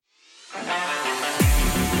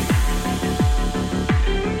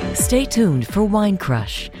Stay tuned for Wine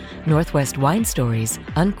Crush, Northwest Wine Stories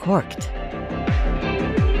Uncorked.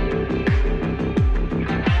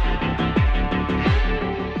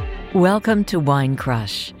 Welcome to Wine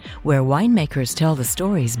Crush, where winemakers tell the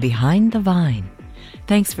stories behind the vine.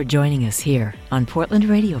 Thanks for joining us here on Portland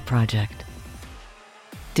Radio Project.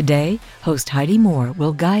 Today, host Heidi Moore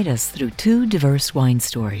will guide us through two diverse wine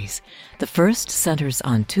stories. The first centers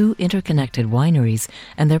on two interconnected wineries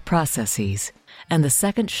and their processes, and the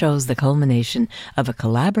second shows the culmination of a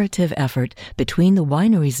collaborative effort between the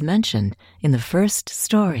wineries mentioned in the first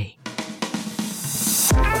story.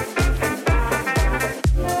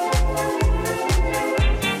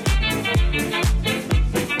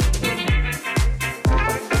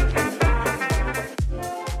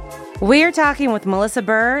 We're talking with Melissa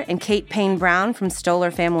Burr and Kate Payne Brown from Stoller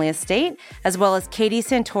Family Estate, as well as Katie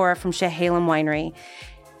Santora from Chehalem Winery.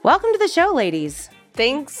 Welcome to the show, ladies.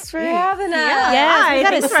 Thanks for having us. Yes, we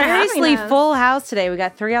got a seriously full house today. We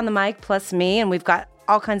got 3 on the mic plus me, and we've got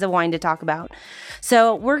all kinds of wine to talk about.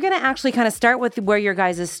 So we're going to actually kind of start with where your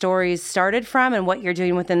guys' stories started from and what you're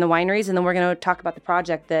doing within the wineries, and then we're going to talk about the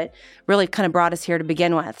project that really kind of brought us here to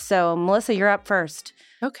begin with. So, Melissa, you're up first.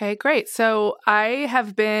 Okay, great. So I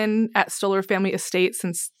have been at Stoller Family Estate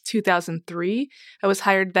since 2003. I was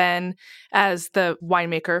hired then as the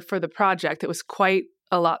winemaker for the project. It was quite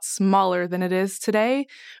a lot smaller than it is today.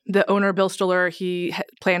 The owner, Bill Stoller, he had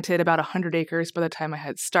planted about 100 acres by the time I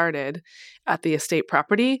had started at the estate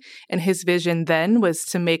property. And his vision then was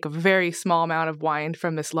to make a very small amount of wine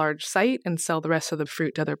from this large site and sell the rest of the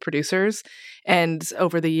fruit to other producers. And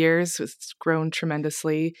over the years, it's grown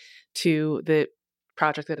tremendously to the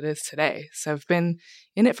project that it is today. So I've been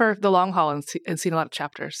in it for the long haul and seen a lot of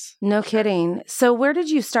chapters. No kidding. So where did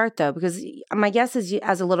you start, though? Because my guess is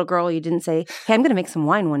as a little girl, you didn't say, hey, I'm going to make some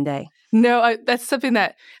wine one day. No, that's something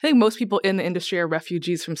that I think most people in the industry are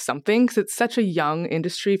refugees from something, because it's such a young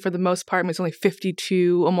industry for the most part. I mean, it's only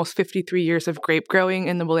 52, almost 53 years of grape growing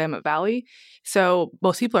in the Willamette Valley. So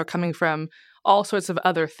most people are coming from all sorts of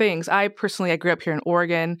other things. I grew up here in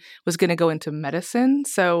Oregon, was going to go into medicine.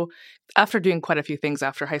 So after doing quite a few things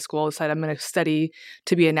after high school, I decided I'm going to study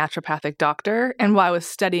to be a naturopathic doctor. And while I was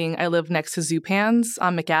studying, I lived next to Zupan's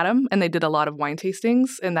on McAdam, and they did a lot of wine tastings.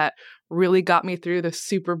 And that really got me through the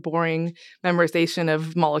super boring memorization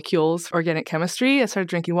of molecules, organic chemistry. I started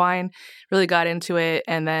drinking wine, really got into it.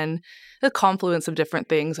 And then the confluence of different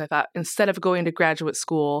things, I thought, instead of going to graduate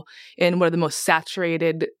school in one of the most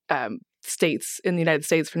saturated states in the United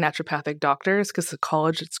States for naturopathic doctors, because the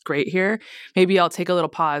college, it's great here, maybe I'll take a little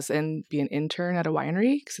pause and be an intern at a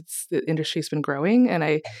winery, because the industry's been growing. And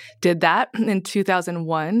I did that in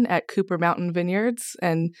 2001 at Cooper Mountain Vineyards.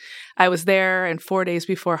 And I was there, and 4 days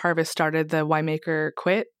before harvest started, the winemaker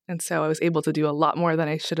quit. And so I was able to do a lot more than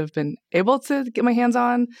I should have been able to get my hands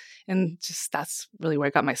on. And just that's really where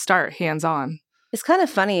I got my start, hands-on. It's kind of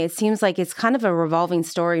funny. It seems like it's kind of a revolving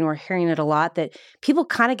story, and we're hearing it a lot, that people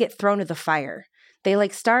kind of get thrown to the fire. They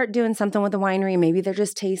start doing something with the winery. Maybe they're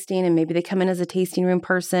just tasting, and maybe they come in as a tasting room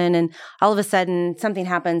person, and all of a sudden something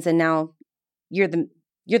happens, and now you're the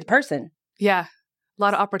person. Yeah. A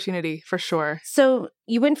lot of opportunity for sure. So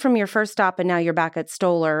you went from your first stop and now you're back at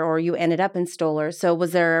Stoller, or you ended up in Stoller. So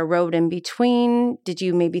was there a road in between? Did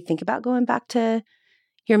you maybe think about going back to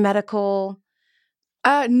your medical?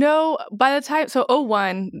 No, by the time, so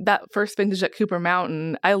 01, that first vintage at Cooper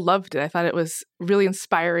Mountain, I loved it. I thought it was really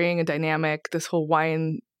inspiring and dynamic, this whole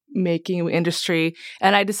wine making industry.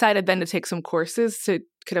 And I decided then to take some courses to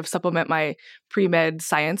kind of supplement my pre-med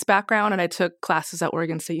science background. And I took classes at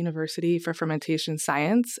Oregon State University for fermentation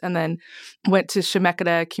science, and then went to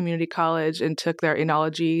Chemeketa Community College and took their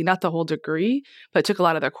enology, not the whole degree, but took a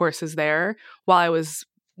lot of their courses there while I was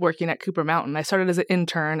working at Cooper Mountain. I started as an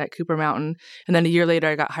intern at Cooper Mountain, and then a year later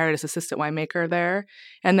I got hired as assistant winemaker there.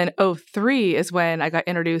 And then 03 is when I got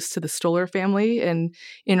introduced to the Stoller family and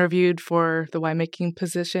interviewed for the winemaking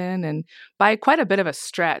position. And by quite a bit of a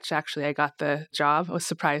stretch, actually, I got the job. I was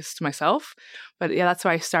surprised myself. But yeah, that's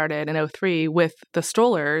why I started in 03 with the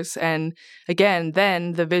Stollers. And again,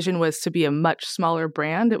 then the vision was to be a much smaller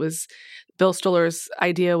brand. It was Bill Stoller's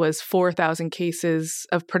idea was 4,000 cases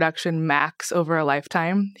of production max over a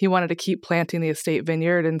lifetime. He wanted to keep planting the estate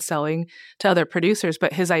vineyard and selling to other producers,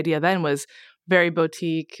 but his idea then was very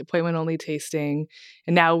boutique, appointment-only tasting,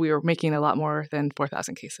 and now we were making a lot more than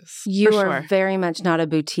 4,000 cases. You are very much not a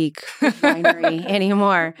boutique winery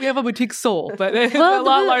anymore. We have a boutique soul, but it's a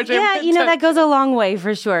lot larger. Yeah, that goes a long way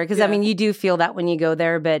for sure, because, you do feel that when you go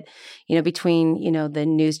there, but, between, the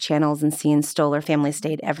news channels and seeing Stoller Family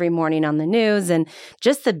Estate every morning on the news and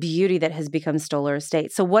just the beauty that has become Stoller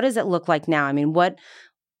Estate. So what does it look like now? I mean, what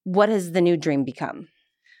has the new dream become?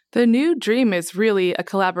 The new dream is really a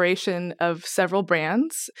collaboration of several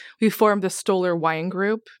brands. We formed the Stoller Wine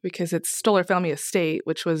Group because it's Stoller Family Estate,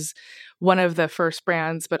 which was one of the first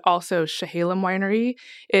brands, but also Chehalem Winery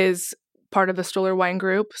is part of the Stoller Wine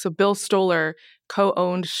Group. So Bill Stoller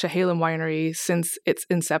co-owned Chehalem Winery since its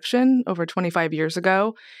inception over 25 years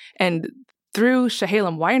ago. And through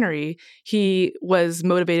Chehalem Winery, he was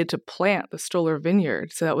motivated to plant the Stoller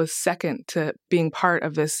Vineyard. So that was second to being part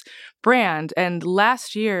of this brand. And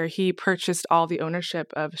last year, he purchased all the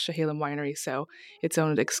ownership of Chehalem Winery. So it's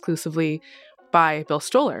owned exclusively by Bill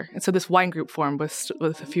Stoller. And so this wine group formed with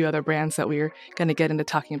a few other brands that we're going to get into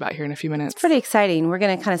talking about here in a few minutes. It's pretty exciting. We're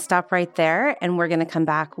going to kind of stop right there, and we're going to come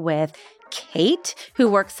back with Kate, who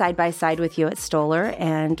works side by side with you at Stoller,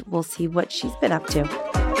 and we'll see what she's been up to.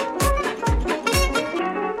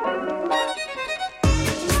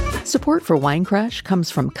 Support for Wine Crush comes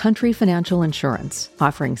from Country Financial Insurance,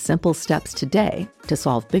 offering simple steps today to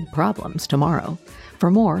solve big problems tomorrow. For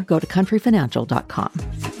more, go to countryfinancial.com.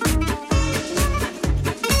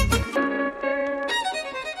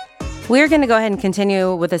 We're going to go ahead and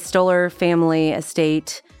continue with the Stoller Family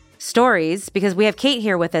Estate stories because we have Kate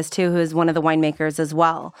here with us too, who is one of the winemakers as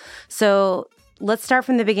well. So let's start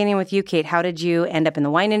from the beginning with you, Kate. How did you end up in the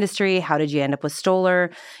wine industry? How did you end up with Stoller?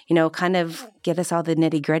 Kind of get us all the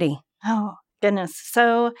nitty gritty. Oh, goodness.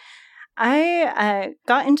 So I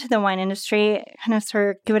got into the wine industry kind of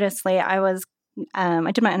circuitously. I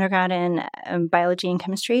did my undergrad in biology and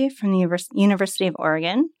chemistry from the University of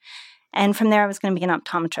Oregon. And from there, I was going to be an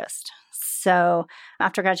optometrist. So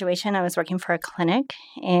after graduation, I was working for a clinic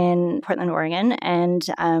in Portland, Oregon, and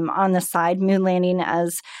on the side, mood landing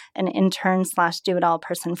as an intern / do-it-all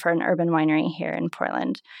person for an urban winery here in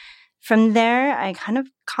Portland. From there, I kind of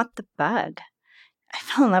caught the bug. I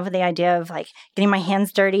fell in love with the idea of getting my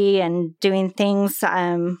hands dirty and doing things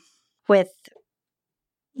with,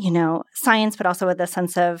 science, but also with a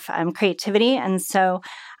sense of creativity. And so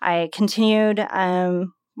I continued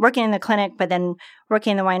working in the clinic, but then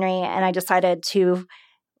working in the winery, and I decided to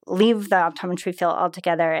leave the optometry field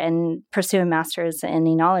altogether and pursue a master's in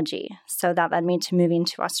enology. So that led me to moving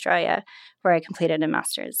to Australia, where I completed a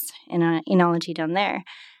master's in enology down there.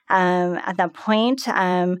 At that point,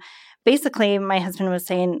 basically, my husband was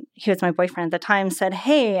saying, he was my boyfriend at the time, said,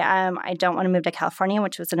 hey, I don't want to move to California,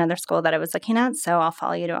 which was another school that I was looking at, so I'll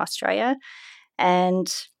follow you to Australia. And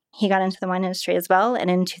he got into the wine industry as well.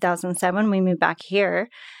 And in 2007, we moved back here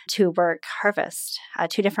to work Harvest,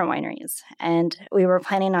 2 different wineries. And we were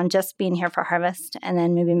planning on just being here for Harvest and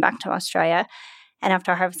then moving back to Australia. And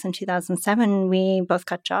after Harvest in 2007, we both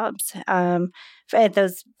got jobs at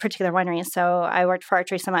those particular wineries. So I worked for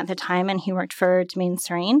Archery Summit at the time, and he worked for Domaine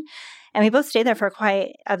Serene. And we both stayed there for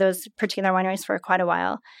those particular wineries for quite a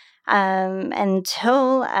while.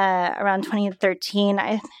 Until around 2013,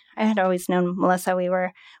 I had always known Melissa. We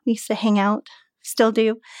used to hang out, still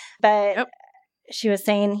do. But She was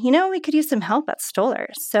saying, we could use some help at Stoller.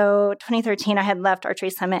 So 2013, I had left Archery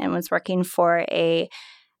Summit and was working for a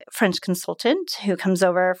French consultant who comes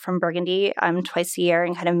over from Burgundy twice a year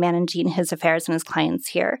and kind of managing his affairs and his clients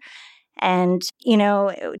here. And,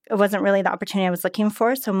 it wasn't really the opportunity I was looking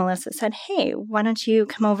for. So Melissa said, hey, why don't you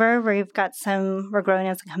come over? We're growing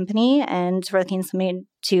as a company, and we're looking for somebody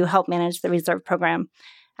to help manage the reserve program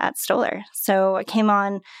at Stoller. So I came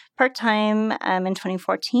on part-time in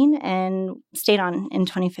 2014 and stayed on in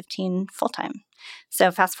 2015 full-time.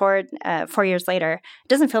 So fast forward 4 years later, it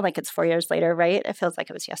doesn't feel like it's 4 years later, right? It feels like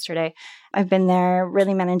it was yesterday. I've been there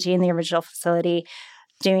really managing the original facility,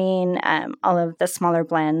 doing all of the smaller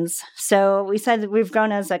blends. So we said that we've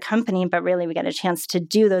grown as a company, but really we got a chance to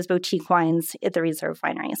do those boutique wines at the Reserve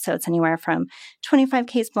Winery. So it's anywhere from 25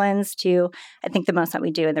 case blends to, I think the most that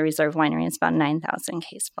we do at the Reserve Winery is about 9,000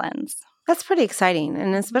 case blends. That's pretty exciting.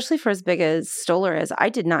 And especially for as big as Stoller is, I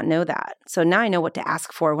did not know that. So now I know what to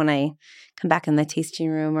ask for when I come back in the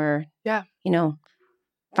tasting room or,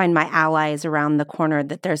 find my allies around the corner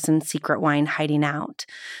that there's some secret wine hiding out.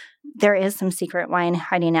 There is some secret wine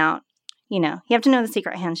hiding out. You have to know the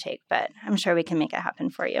secret handshake, but I'm sure we can make it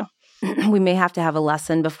happen for you. We may have to have a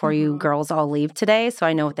lesson before you girls all leave today, so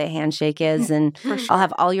I know what the handshake is, and For sure. I'll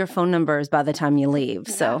have all your phone numbers by the time you leave.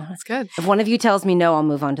 So That's good. if one of you tells me no, I'll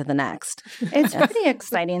move on to the next. It's pretty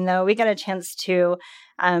exciting, though. We got a chance to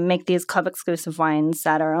make these club-exclusive wines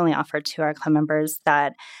that are only offered to our club members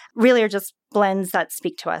that really are just blends that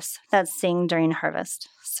speak to us, that sing during harvest.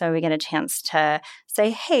 So we get a chance to say,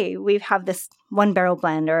 hey, we have this one barrel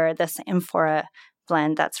blend or this amphora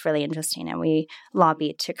blend that's really interesting. And we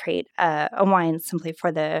lobby to create a wine simply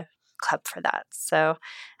for the club for that. So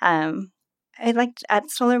at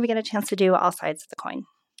Stoller, we get a chance to do all sides of the coin.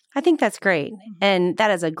 I think that's great. And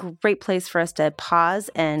that is a great place for us to pause,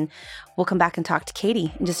 and we'll come back and talk to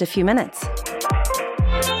Katie in just a few minutes.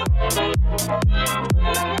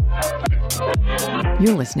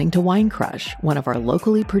 You're listening to Wine Crush, one of our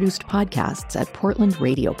locally produced podcasts at Portland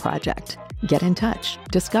Radio Project. Get in touch,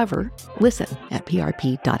 discover, listen at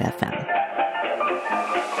prp.fm.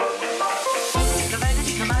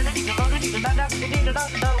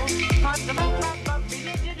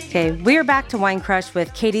 Okay, we're back to Wine Crush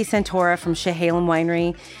with Katie Santora from Chehalem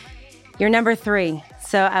Winery. You're number 3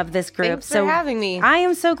 of this group. Thanks for having me. I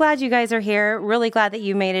am so glad you guys are here. Really glad that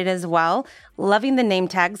you made it as well. Loving the name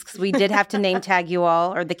tags, because we did have to name tag you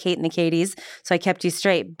all, or the Kate and the Katies, so I kept you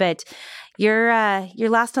straight. But you're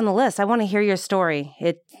last on the list. I want to hear your story.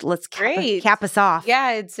 Let's cap us off.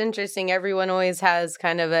 Yeah, it's interesting. Everyone always has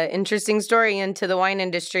kind of an interesting story into the wine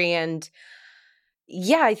industry, and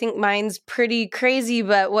yeah, I think mine's pretty crazy,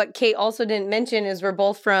 but what Kate also didn't mention is we're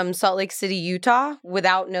both from Salt Lake City, Utah,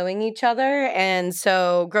 without knowing each other. And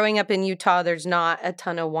so growing up in Utah, there's not a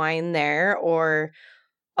ton of wine there or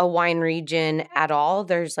a wine region at all.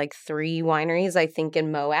 There's like 3 wineries, I think, in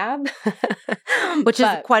Moab. Which is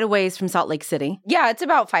quite a ways from Salt Lake City. Yeah, it's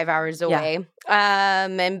about 5 hours away. Yeah.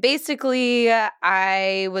 And basically,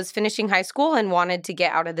 I was finishing high school and wanted to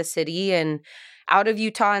get out of the city and out of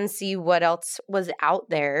Utah and see what else was out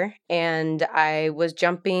there. And I was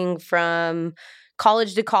jumping from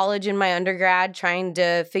college to college in my undergrad, trying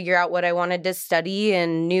to figure out what I wanted to study,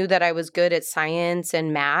 and knew that I was good at science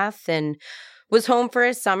and math, and was home for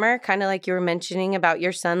a summer, kind of like you were mentioning about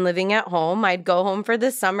your son living at home. I'd go home for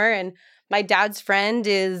the summer, and my dad's friend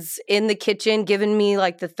is in the kitchen giving me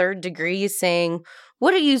like the 3rd degree, saying,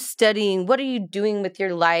 "What are you studying? What are you doing with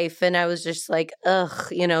your life?" And I was just like, ugh,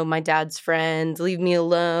 my dad's friend, leave me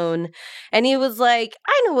alone. And he was like,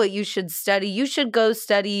 "I know what you should study. You should go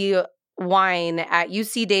study wine at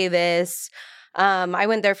UC Davis." I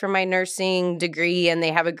went there for my nursing degree, and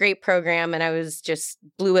they have a great program, and I was just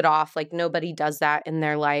blew it off. Like, nobody does that in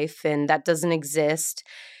their life, and that doesn't exist.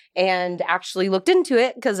 And actually looked into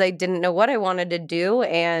it because I didn't know what I wanted to do.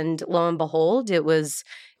 And lo and behold, it was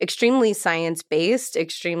extremely science-based,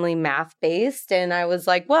 extremely math-based. And I was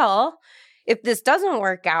like, well, if this doesn't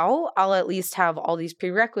work out, I'll at least have all these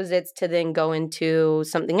prerequisites to then go into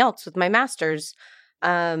something else with my master's.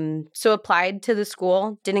 So applied to the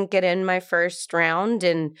school, didn't get in my first round,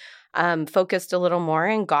 and focused a little more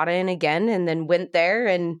and got in again, and then went there,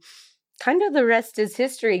 and kind of the rest is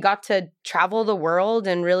history. Got to travel the world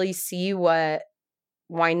and really see what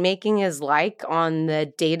winemaking is like on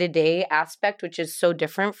the day-to-day aspect, which is so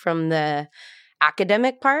different from the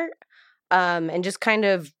academic part, and just kind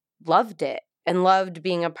of loved it and loved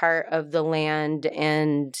being a part of the land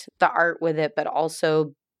and the art with it, but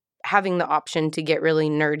also having the option to get really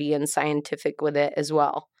nerdy and scientific with it as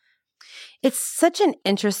well. It's such an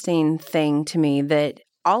interesting thing to me that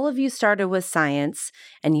all of you started with science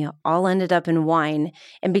and you all ended up in wine.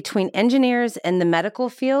 And between engineers and the medical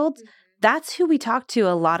field, that's who we talk to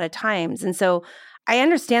a lot of times. And so I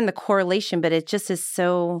understand the correlation, but it just is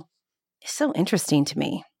so interesting to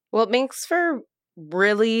me. Well, it makes for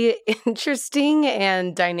really interesting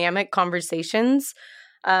and dynamic conversations.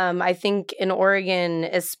 I think in Oregon,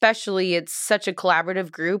 especially, it's such a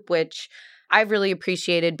collaborative group, which I've really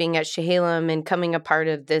appreciated being at Chehalem and coming a part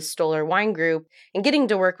of this Stoller wine group and getting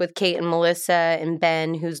to work with Kate and Melissa and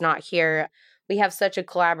Ben, who's not here. We have such a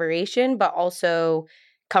collaboration, but also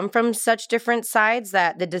come from such different sides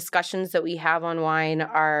that the discussions that we have on wine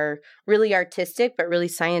are really artistic, but really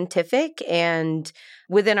scientific. And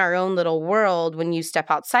within our own little world, when you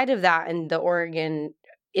step outside of that and the Oregon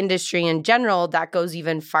industry in general, that goes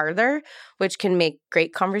even farther, which can make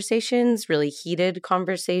great conversations, really heated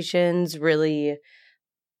conversations, really,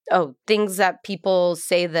 things that people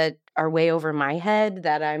say that are way over my head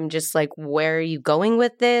that I'm just like, where are you going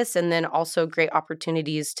with this? And then also great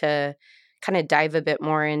opportunities to kind of dive a bit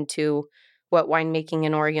more into what winemaking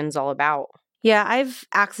in Oregon's all about. Yeah, I've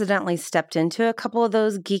accidentally stepped into a couple of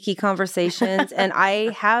those geeky conversations, and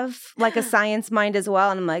I have like a science mind as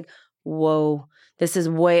well. And I'm like, whoa, this is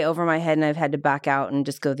way over my head, and I've had to back out and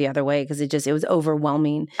just go the other way because it was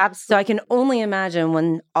overwhelming. Absolutely. So I can only imagine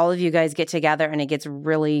when all of you guys get together and it gets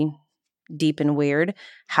really deep and weird,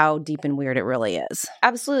 how deep and weird it really is.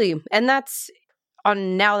 Absolutely. And that's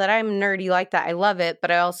now that I'm nerdy like that, I love it,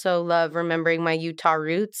 but I also love remembering my Utah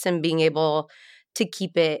roots and being able to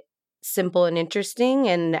keep it simple and interesting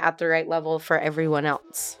and at the right level for everyone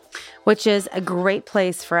else. Which is a great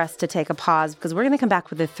place for us to take a pause because we're going to come back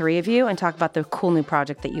with the 3 of you and talk about the cool new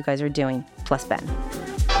project that you guys are doing, plus Ben.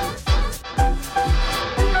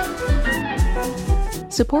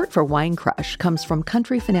 Support for Wine Crush comes from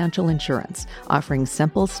Country Financial Insurance, offering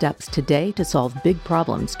simple steps today to solve big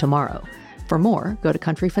problems tomorrow. For more, go to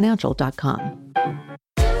countryfinancial.com.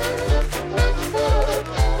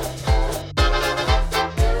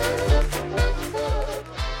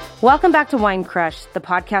 Welcome back to Wine Crush, the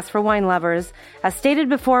podcast for wine lovers. As stated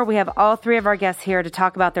before, we have all three of our guests here to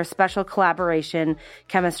talk about their special collaboration,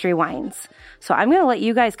 Chemistry Wines. So I'm going to let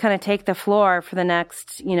you guys kind of take the floor for the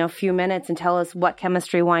next, few minutes and tell us what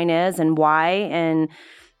Chemistry Wine is and why.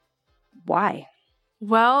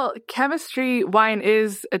 Well, Chemistry Wine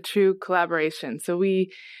is a true collaboration. So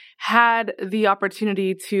we had the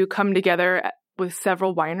opportunity to come together with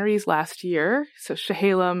several wineries last year. So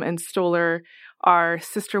Chehalem and Stoller are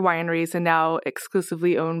sister wineries and now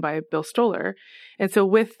exclusively owned by Bill Stoller. And so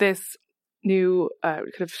with this new kind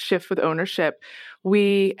of shift with ownership,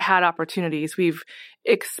 we had opportunities. We've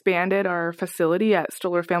expanded our facility at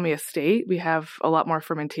Stoller Family Estate. We have a lot more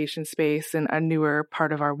fermentation space and a newer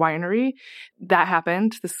part of our winery. That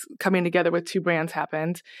happened. This coming together with two brands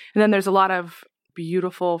happened. And then there's a lot of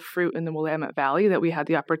beautiful fruit in the Willamette Valley that we had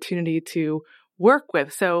the opportunity to work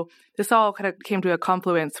with. So this all kind of came to a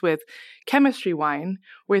confluence with Chemistry Wine,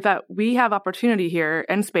 where we thought we have opportunity here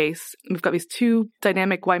and space. We've got these two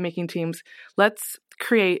dynamic winemaking teams. Let's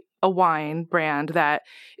create a wine brand that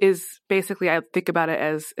is basically, I think about it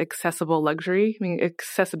as accessible luxury,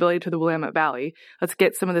 accessibility to the Willamette Valley. Let's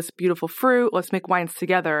get some of this beautiful fruit. Let's make wines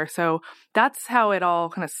together. So that's how it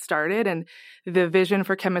all kind of started. And the vision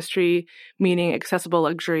for Chemistry, meaning accessible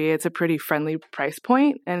luxury, it's a pretty friendly price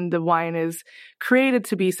point. And the wine is created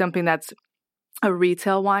to be something that's a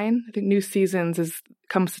retail wine. I think New Seasons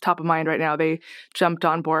comes to top of mind right now. They jumped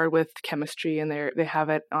on board with Chemistry and they have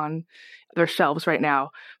it on their shelves right now.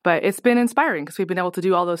 But it's been inspiring because we've been able to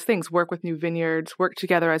do all those things, work with new vineyards, work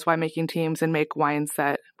together as winemaking teams and make wines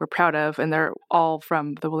that we're proud of. And they're all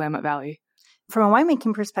from the Willamette Valley. From a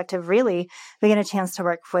winemaking perspective, really, we get a chance to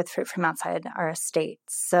work with fruit from outside our estate.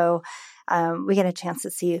 So we get a chance to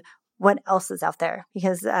see what else is out there,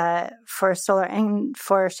 because for Stoller and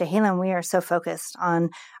for Chehalem, we are so focused on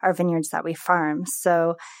our vineyards that we farm.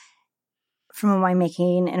 So from a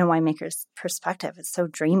winemaking and a winemaker's perspective, it's so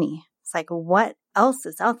dreamy. It's like, what else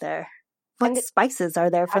is out there? What spices are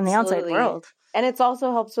there from the outside world? And it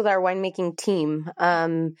also helps with our winemaking team.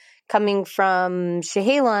 Coming from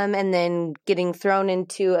Chehalem and then getting thrown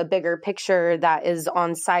into a bigger picture that is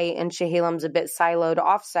on site, and Chehalem's a bit siloed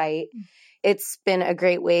off site. It's been a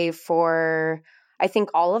great way for, I think,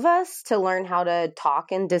 all of us to learn how to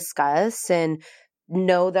talk and discuss and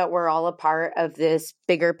know that we're all a part of this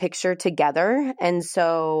bigger picture together. And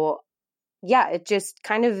so, yeah, it just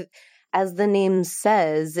kind of, as the name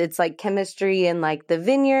says, it's like chemistry and like the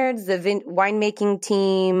vineyards, the winemaking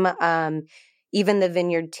team, even the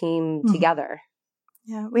vineyard team together.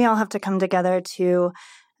 Yeah, we all have to come together to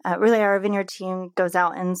really, our vineyard team goes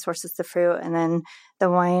out and sources the fruit, and then the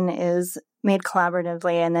wine is made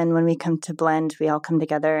collaboratively. And then when we come to blend, we all come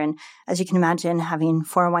together. And as you can imagine, having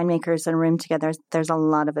 4 winemakers in a room together, there's a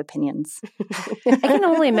lot of opinions. I can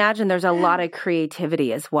only imagine there's a lot of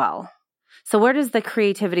creativity as well. So where does the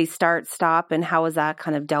creativity start, stop, and how is that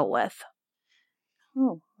kind of dealt with?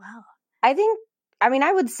 Oh, wow.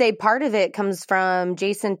 I would say part of it comes from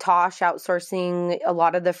Jason Tosh outsourcing a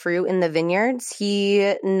lot of the fruit in the vineyards.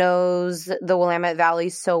 He knows the Willamette Valley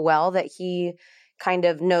so well that he kind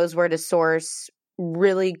of knows where to source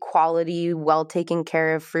really quality, well taken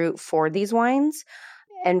care of fruit for these wines.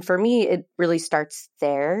 And for me, it really starts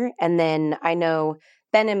there. And then I know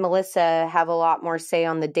Ben and Melissa have a lot more say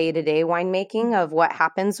on the day-to-day winemaking of what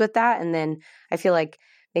happens with that. And then I feel like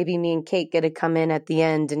maybe me and Kate get to come in at the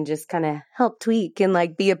end and just kind of help tweak and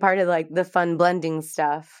like be a part of like the fun blending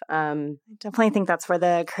stuff. I definitely think that's where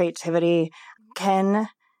the creativity can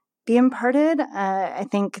be imparted. I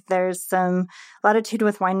think there's some latitude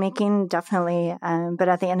with winemaking, definitely. But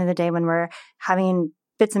at the end of the day, when we're having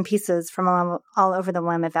bits and pieces from all over the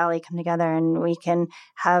Willamette Valley come together and we can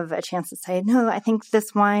have a chance to say, no, I think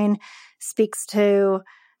this wine speaks to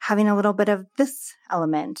having a little bit of this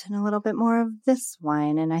element and a little bit more of this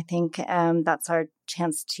wine. And I think that's our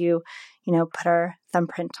chance to, put our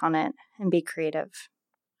thumbprint on it and be creative.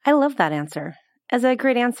 I love that answer. As a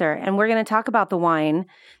great answer. And we're going to talk about the wine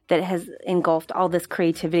that has engulfed all this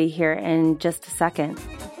creativity here in just a second.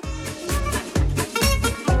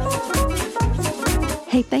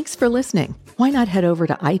 Hey, thanks for listening. Why not head over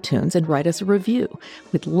to iTunes and write us a review?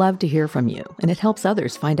 We'd love to hear from you, and it helps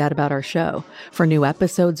others find out about our show. For new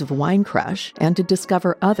episodes of Wine Crush and to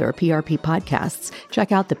discover other PRP podcasts,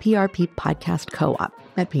 check out the PRP Podcast Co-op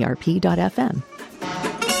at prp.fm.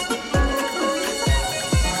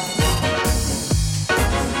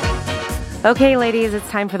 Okay, ladies, it's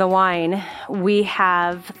time for the wine. We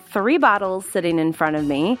have 3 bottles sitting in front of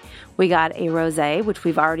me. We got a rosé, which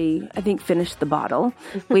we've already, I think, finished the bottle.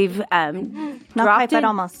 We've not quite, but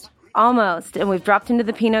almost. Almost. And we've dropped into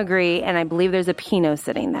the Pinot Gris, and I believe there's a Pinot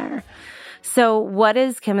sitting there. So what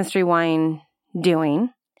is Chemistry Wine doing?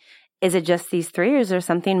 Is it just these 3, or is there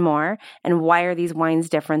something more? And why are these wines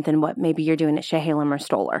different than what maybe you're doing at Chehalem or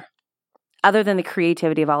Stoller? Other than the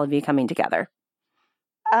creativity of all of you coming together.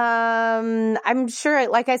 I'm sure,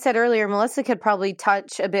 like I said earlier, Melissa could probably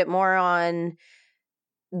touch a bit more on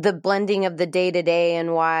the blending of the day-to-day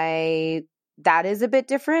and why that is a bit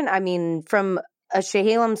different. I mean, from a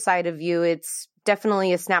Chehalem side of view, it's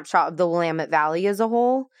definitely a snapshot of the Willamette Valley as a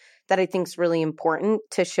whole that I think is really important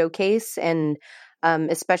to showcase. And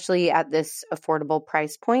especially at this affordable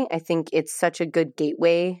price point, I think it's such a good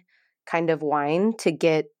gateway kind of wine to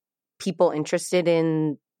get people interested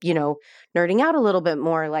in, you know, nerding out a little bit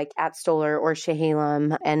more like at Stoller or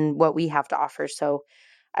Chehalem and what we have to offer. So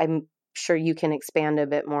I'm sure you can expand a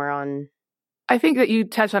bit more on. I think that you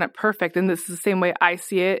touched on it perfect. And this is the same way I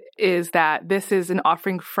see it, is that this is an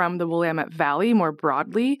offering from the Willamette Valley more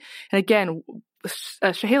broadly. And again,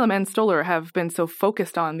 Chehalem and Stoller have been so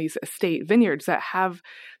focused on these estate vineyards that have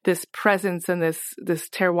this presence and this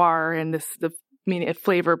terroir and the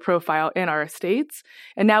flavor profile in our estates.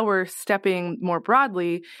 And now we're stepping more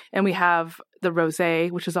broadly, and we have the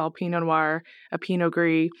rosé, which is all Pinot Noir, a Pinot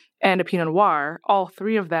Gris, and a Pinot Noir. All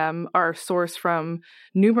 3 of them are sourced from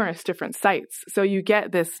numerous different sites. So you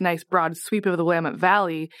get this nice broad sweep of the Willamette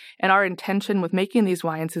Valley. And our intention with making these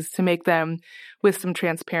wines is to make them with some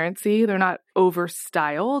transparency. They're not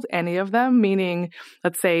over-styled, any of them, meaning,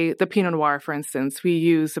 let's say the Pinot Noir, for instance, we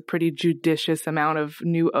use a pretty judicious amount of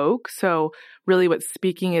new oak. So really what's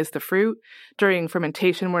speaking is the fruit. During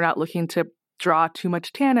fermentation, we're not looking to draw too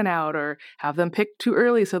much tannin out or have them picked too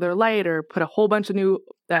early so they're light or put a whole bunch of new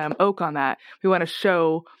oak on that. We want to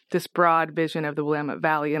show this broad vision of the Willamette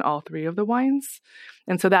Valley in all 3 of the wines.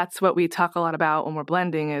 And so that's what we talk a lot about when we're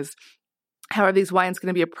blending, is how are these wines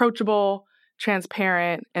going to be approachable,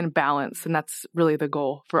 transparent, and balanced? And that's really the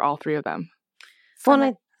goal for all 3 of them.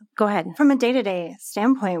 Go ahead. From a day-to-day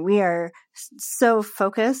standpoint, we are so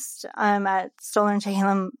focused at Stoller and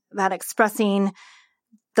Chehalem about expressing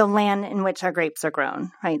the land in which our grapes are grown,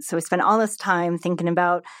 right? So we spend all this time thinking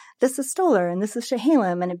about this is Stoller and this is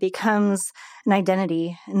Chehalem, and it becomes an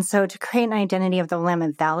identity. And so to create an identity of the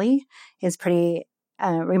Willamette Valley is pretty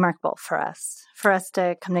remarkable for us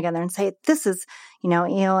to come together and say, this is, you know,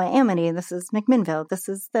 Eola Amity, this is McMinnville, this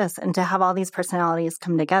is this, and to have all these personalities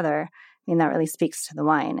come together, I mean, that really speaks to the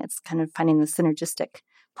wine. It's kind of finding the synergistic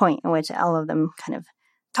point in which all of them kind of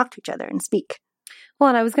talk to each other and speak. Well,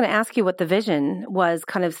 and I was going to ask you what the vision was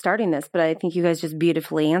kind of starting this, but I think you guys just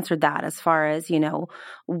beautifully answered that as far as, you know,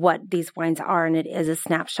 what these wines are. And it is a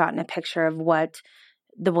snapshot and a picture of what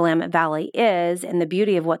the Willamette Valley is and the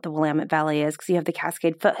beauty of what the Willamette Valley is, because you have the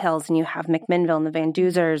Cascade Foothills and you have McMinnville and the Van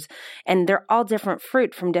Duzers, and they're all different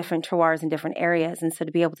fruit from different terroirs and different areas. And so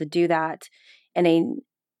to be able to do that in a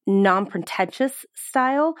non-pretentious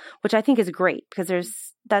style, which I think is great, because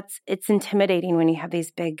it's intimidating when you have these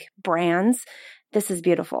big brands. This is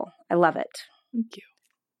beautiful. I love it. Thank you.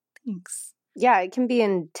 Thanks. Yeah, it can be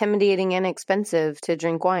intimidating and expensive to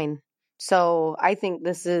drink wine. So I think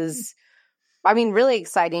this is, really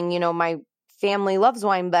exciting. You know, my family loves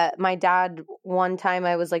wine, but my dad, one time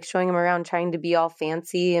I was like showing him around trying to be all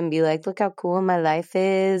fancy and be like, look how cool my life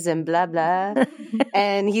is and blah, blah.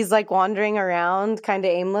 And he's like wandering around kind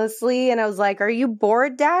of aimlessly. And I was like, are you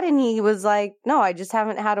bored, Dad? And he was like, no, I just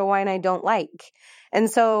haven't had a wine I don't like. And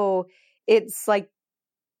so it's like,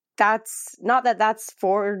 that's not that that's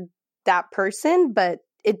for that person, but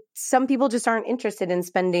some people just aren't interested in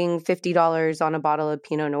spending $50 on a bottle of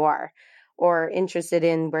Pinot Noir, or interested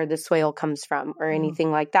in where the swale comes from or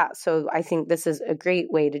anything like that. So I think this is a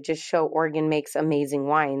great way to just show Oregon makes amazing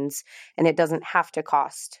wines, and it doesn't have to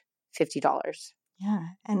cost $50. Yeah,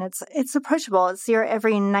 and it's approachable. It's your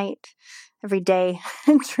every night, every day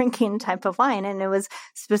drinking type of wine, and it was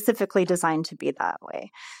specifically designed to be that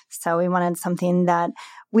way. So we wanted something that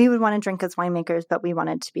we would want to drink as winemakers, but we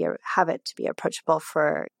wanted to have it to be approachable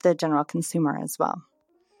for the general consumer as well.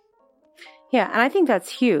 Yeah, and I think that's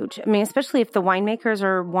huge. I mean, especially if the winemakers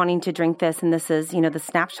are wanting to drink this and this is, you know, the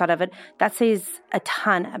snapshot of it, that says a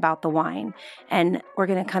ton about the wine. And we're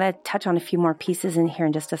going to kind of touch on a few more pieces in here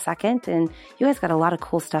in just a second. And you guys got a lot of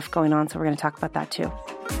cool stuff going on, so we're going to talk about that too.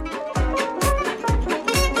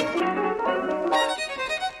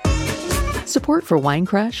 Support for Wine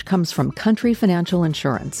Crush comes from Country Financial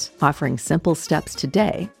Insurance, offering simple steps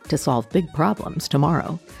today to solve big problems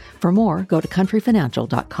tomorrow. For more, go to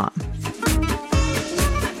countryfinancial.com.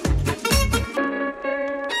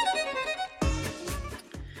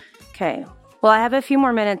 Okay. Well, I have a few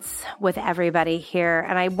more minutes with everybody here,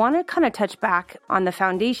 and I want to kind of touch back on the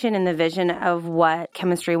foundation and the vision of what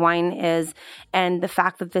Chemistry Wine is and the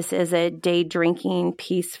fact that this is a day drinking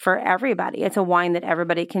piece for everybody. It's a wine that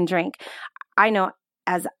everybody can drink. I know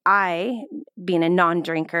as I, being a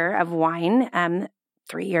non-drinker of wine,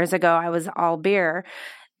 3 years ago, I was all beer.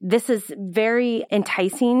 This is very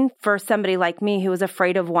enticing for somebody like me who was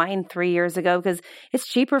afraid of wine 3 years ago because it's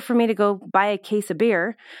cheaper for me to go buy a case of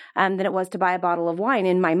beer than it was to buy a bottle of wine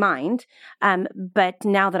in my mind. But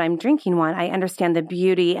now that I'm drinking one, I understand the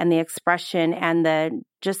beauty and the expression and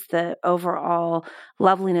the overall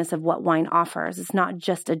loveliness of what wine offers. It's not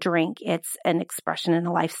just a drink, it's an expression and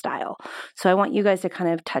a lifestyle. So I want you guys to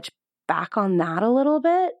kind of touch back on that a little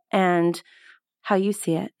bit and how you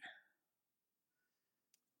see it.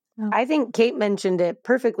 I think Kate mentioned it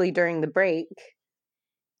perfectly during the break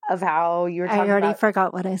of how you were talking about. I already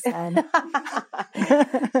forgot what I said.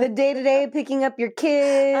 The day-to-day, picking up your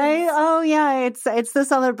kids. It's the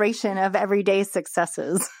celebration of everyday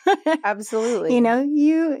successes. Absolutely.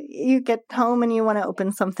 You get home and you want to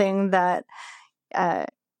open something that,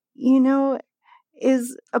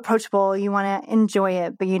 is approachable. You want to enjoy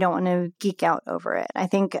it, but you don't want to geek out over it. I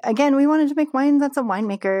think, again, we wanted to make wine that's a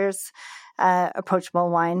winemaker's approachable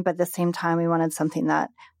wine, but at the same time, we wanted something that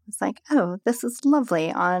was like, oh, this is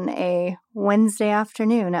lovely on a Wednesday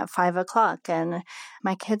afternoon at 5:00, and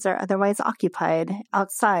my kids are otherwise occupied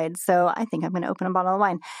outside, so I think I'm going to open a bottle of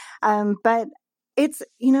wine. But it's,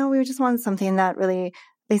 we just wanted something that really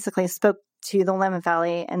basically spoke to the Willamette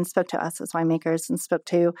Valley and spoke to us as winemakers and spoke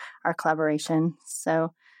to our collaboration.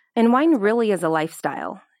 And wine really is a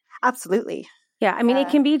lifestyle. Absolutely. Yeah, I mean, it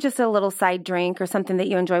can be just a little side drink or something that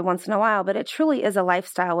you enjoy once in a while, but it truly is a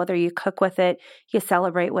lifestyle, whether you cook with it, you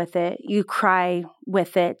celebrate with it, you cry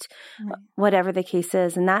with it, whatever the case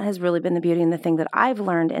is. And that has really been the beauty and the thing that I've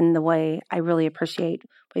learned in the way I really appreciate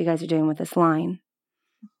what you guys are doing with this line.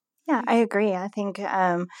 Yeah, I agree. I think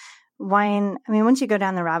wine, once you go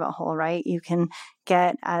down the rabbit hole, right, you can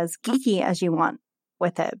get as geeky as you want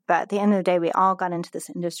with it. But at the end of the day, we all got into this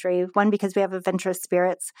industry, one, because we have adventurous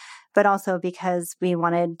spirits, but also because we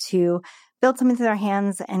wanted to build something with our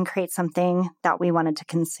hands and create something that we wanted to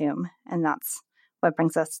consume. And that's what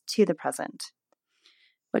brings us to the present.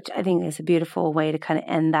 Which I think is a beautiful way to kind of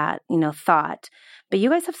end that, thought. But you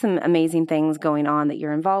guys have some amazing things going on that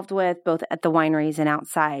you're involved with, both at the wineries and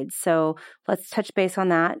outside. So let's touch base on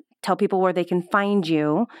that. Tell people where they can find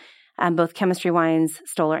you, both Chemistry Wines,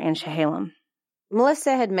 Stoller, and Chehalem.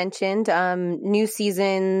 Melissa had mentioned New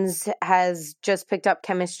Seasons has just picked up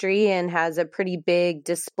Chemistry and has a pretty big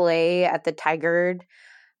display at the Tigard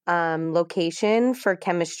location for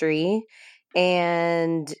Chemistry.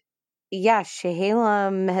 And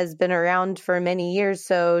Chehalem has been around for many years.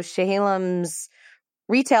 So Chehalem's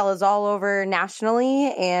retail is all over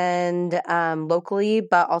nationally and locally,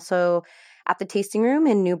 but also at the tasting room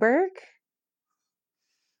in Newburgh.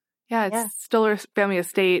 Yeah, it's Stoller Family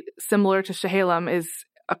Estate, similar to Chehalem, is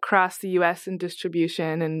across the U.S. in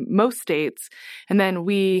distribution in most states. And then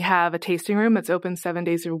we have a tasting room that's open 7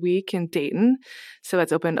 days a week in Dayton. So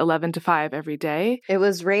it's open 11 to 5 every day. It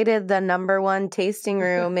was rated the #1 tasting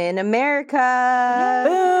room in America.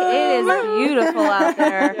 It is beautiful out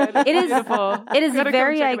there. It is beautiful. It is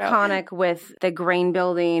very iconic with the grain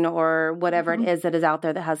building or whatever it is that is out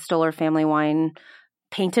there that has Stoller Family Wine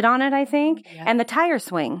painted on it, I think. Yeah. And the tire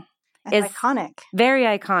swing. It's iconic. Very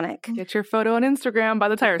iconic. Get your photo on Instagram by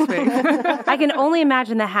the tire swing. I can only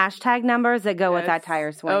imagine the hashtag numbers that go with that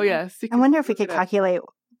tire swing. Oh, yes. I wonder if we could calculate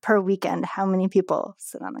per weekend how many people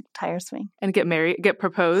sit on a tire swing. And get married, get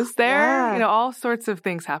proposed there. Yeah. All sorts of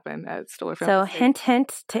things happen at Stoller Family So Estate.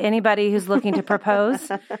 hint to anybody who's looking to propose,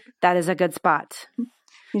 that is a good spot.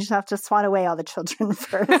 You just have to swat away all the children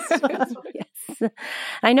first. Yes.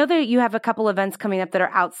 I know that you have a couple events coming up that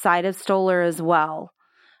are outside of Stoller as well.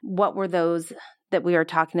 What were those that we are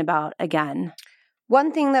talking about again?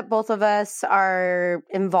 One thing that both of us are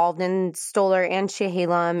involved in, Stoller and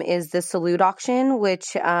Chehalem, is the Salute Auction,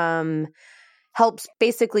 which helps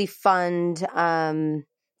basically fund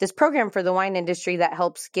this program for the wine industry that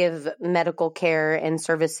helps give medical care and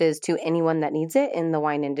services to anyone that needs it in the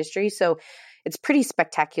wine industry. So it's pretty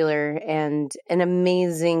spectacular and an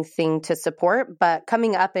amazing thing to support. But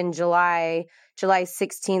coming up in July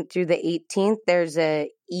 16th through the 18th, there's a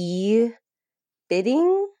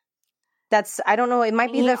e-bidding. I don't know, it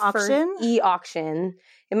might be the first e-auction.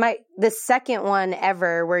 It might the second one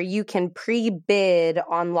ever where you can pre-bid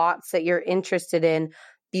on lots that you're interested in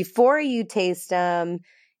before you taste them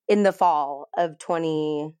in the fall of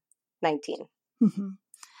 2019. Mm-hmm.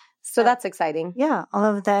 So that's exciting. Yeah, all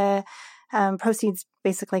of the Proceeds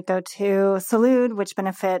basically go to Salud, which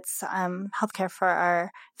benefits healthcare for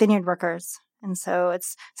our vineyard workers. And so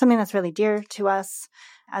it's something that's really dear to us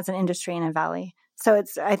as an industry in a valley. So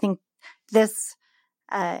I think this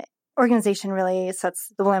organization really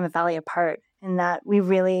sets the Willamette Valley apart in that we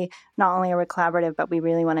really, not only are we collaborative, but we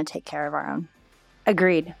really want to take care of our own.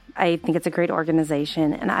 Agreed. I think it's a great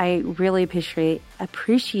organization, and I really appreciate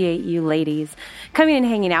you ladies coming and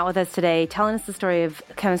hanging out with us today, telling us the story of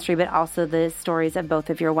chemistry, but also the stories of both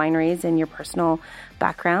of your wineries and your personal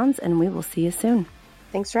backgrounds, and we will see you soon.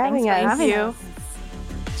 Thanks for having us. Thank you.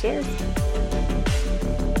 Cheers.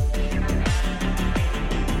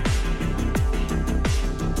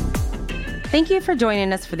 Thank you for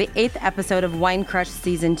joining us for the 8th episode of Wine Crush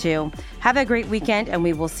Season 2. Have a great weekend, and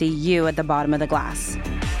we will see you at the bottom of the glass.